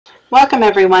Welcome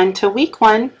everyone to Week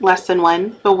 1, Lesson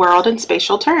 1, The World in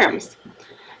Spatial Terms.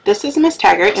 This is Ms.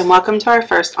 Taggart and welcome to our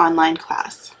first online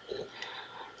class.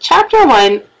 Chapter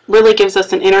 1 really gives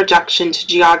us an introduction to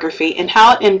geography and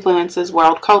how it influences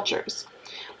world cultures.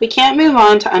 We can't move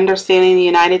on to understanding the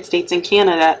United States and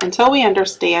Canada until we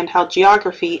understand how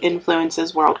geography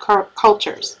influences world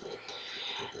cultures.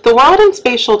 The World in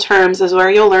Spatial Terms is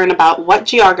where you'll learn about what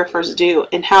geographers do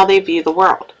and how they view the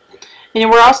world. And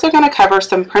we're also going to cover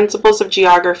some principles of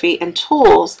geography and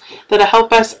tools that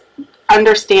help us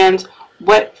understand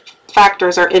what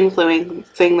factors are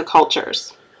influencing the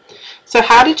cultures. So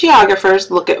how do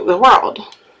geographers look at the world?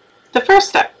 The first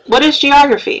step, what is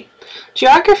geography?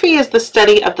 Geography is the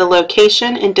study of the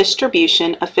location and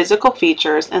distribution of physical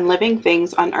features and living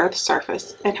things on Earth's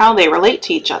surface and how they relate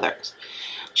to each other.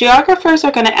 Geographers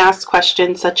are going to ask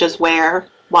questions such as where,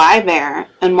 why there,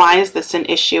 and why is this an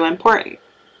issue important?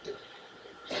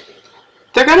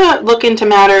 They're going to look into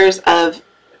matters of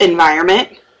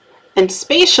environment and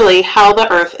spatially how the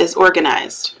Earth is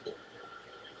organized.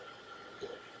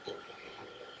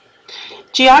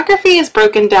 Geography is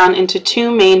broken down into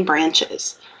two main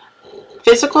branches,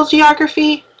 physical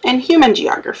geography and human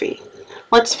geography.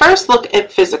 Let's first look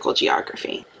at physical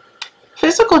geography.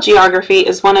 Physical geography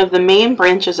is one of the main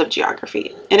branches of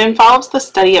geography. It involves the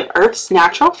study of Earth's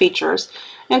natural features,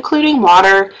 including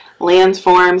water,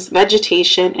 landforms,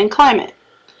 vegetation, and climate.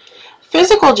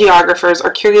 Physical geographers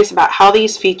are curious about how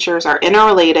these features are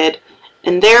interrelated,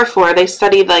 and therefore they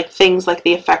study things like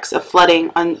the effects of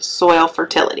flooding on soil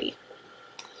fertility.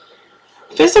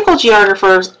 Physical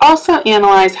geographers also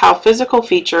analyze how physical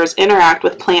features interact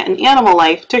with plant and animal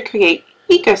life to create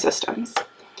ecosystems.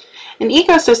 An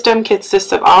ecosystem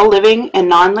consists of all living and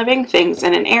non-living things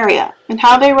in an area and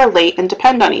how they relate and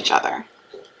depend on each other.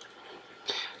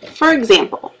 For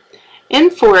example, in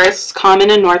forests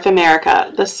common in North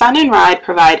America, the sun and ride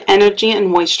provide energy and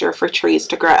moisture for trees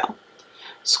to grow.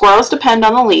 Squirrels depend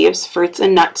on the leaves, fruits,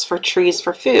 and nuts for trees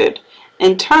for food.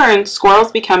 In turn,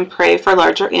 squirrels become prey for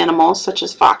larger animals such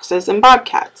as foxes and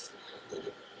bobcats.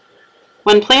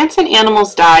 When plants and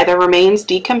animals die, their remains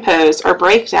decompose or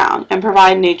break down and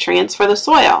provide nutrients for the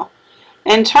soil.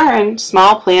 In turn,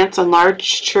 small plants and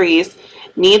large trees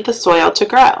need the soil to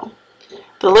grow.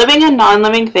 The living and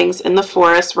non-living things in the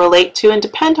forest relate to and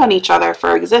depend on each other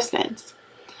for existence.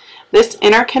 This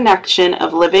interconnection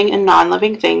of living and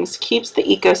non-living things keeps the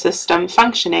ecosystem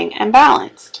functioning and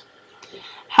balanced.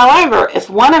 However, if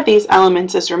one of these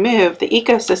elements is removed, the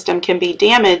ecosystem can be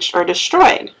damaged or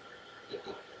destroyed,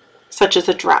 such as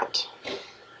a drought.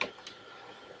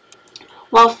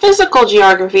 While physical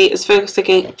geography is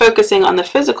focusing on the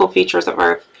physical features of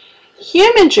Earth,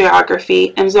 human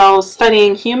geography involves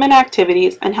studying human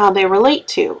activities and how they relate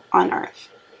to on Earth.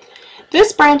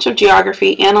 This branch of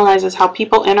geography analyzes how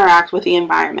people interact with the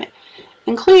environment,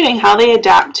 including how they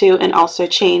adapt to and also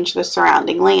change the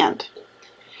surrounding land.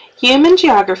 Human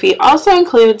geography also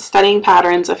includes studying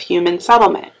patterns of human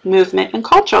settlement, movement, and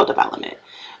cultural development,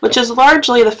 which is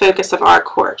largely the focus of our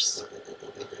course.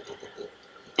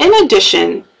 In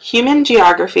addition, human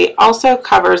geography also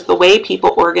covers the way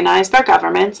people organize their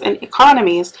governments and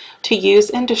economies to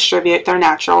use and distribute their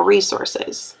natural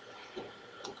resources.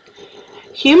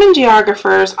 Human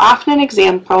geographers often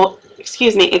examine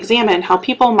how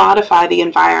people modify the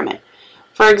environment.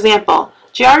 For example,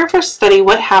 geographers study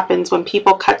what happens when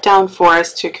people cut down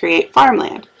forests to create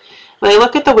farmland. They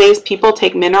look at the ways people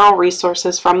take mineral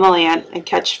resources from the land and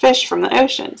catch fish from the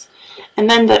oceans, and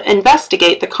then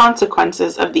investigate the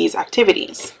consequences of these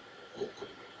activities.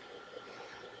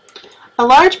 A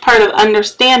large part of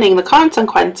understanding the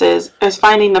consequences is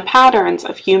finding the patterns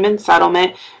of human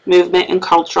settlement, movement, and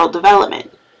cultural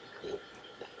development.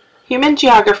 Human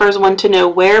geographers want to know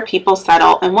where people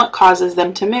settle and what causes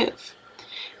them to move.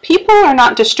 People are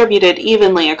not distributed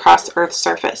evenly across Earth's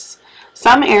surface.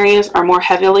 Some areas are more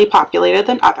heavily populated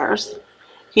than others.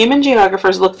 Human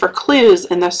geographers look for clues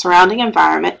in the surrounding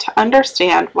environment to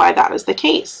understand why that is the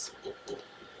case.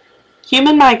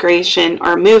 Human migration,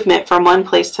 or movement from one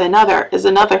place to another, is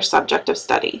another subject of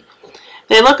study.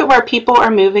 They look at where people are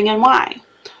moving and why.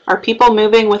 Are people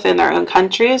moving within their own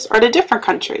countries or to different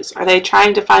countries? Are they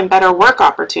trying to find better work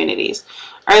opportunities?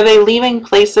 Are they leaving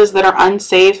places that are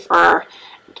unsafe or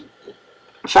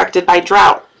affected by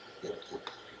drought?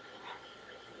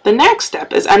 The next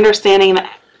step is understanding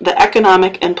the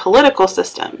economic and political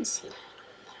systems.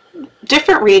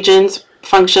 Different regions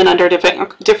function under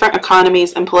different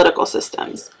economies and political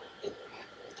systems.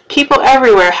 People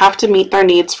everywhere have to meet their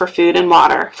needs for food and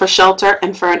water, for shelter,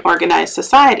 and for an organized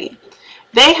society.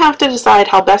 They have to decide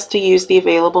how best to use the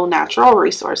available natural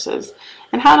resources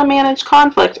and how to manage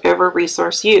conflict over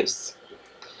resource use.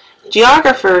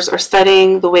 Geographers are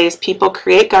studying the ways people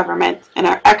create government and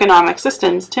our economic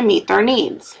systems to meet their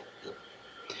needs.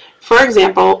 For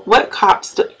example, what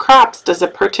crops does a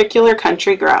particular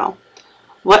country grow?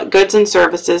 What goods and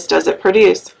services does it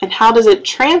produce? And how does it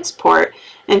transport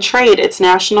and trade its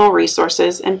national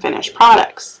resources and finished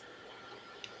products?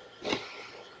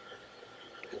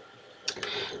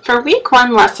 For Week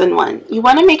 1, Lesson 1, you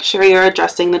want to make sure you're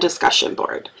addressing the discussion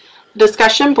board. The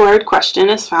discussion board question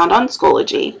is found on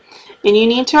Schoology, and you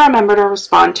need to remember to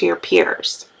respond to your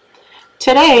peers.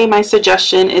 Today, my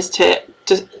suggestion is to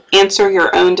answer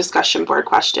your own discussion board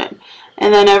question,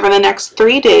 and then over the next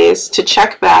 3 days to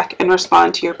check back and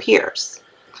respond to your peers.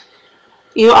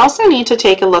 You also need to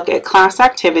take a look at class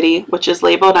activity, which is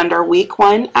labeled under Week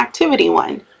 1, Activity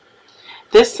 1.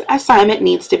 This assignment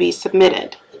needs to be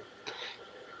submitted.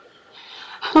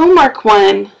 Homework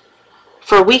 1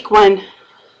 for Week 1,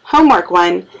 Homework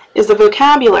 1 is a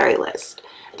vocabulary list.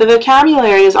 The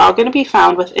vocabulary is all going to be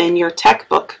found within your tech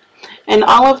book, and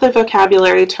all of the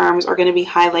vocabulary terms are going to be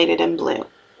highlighted in blue.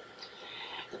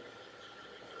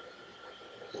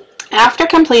 After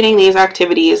completing these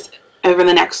activities over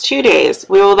the next 2 days,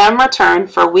 we will then return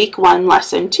for Week 1,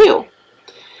 Lesson 2.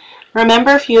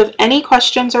 Remember, if you have any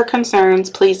questions or concerns,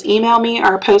 please email me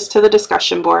or post to the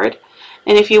discussion board.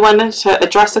 And if you wanted to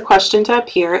address a question to a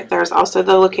peer, there's also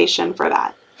the location for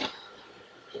that.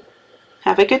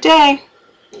 Have a good day.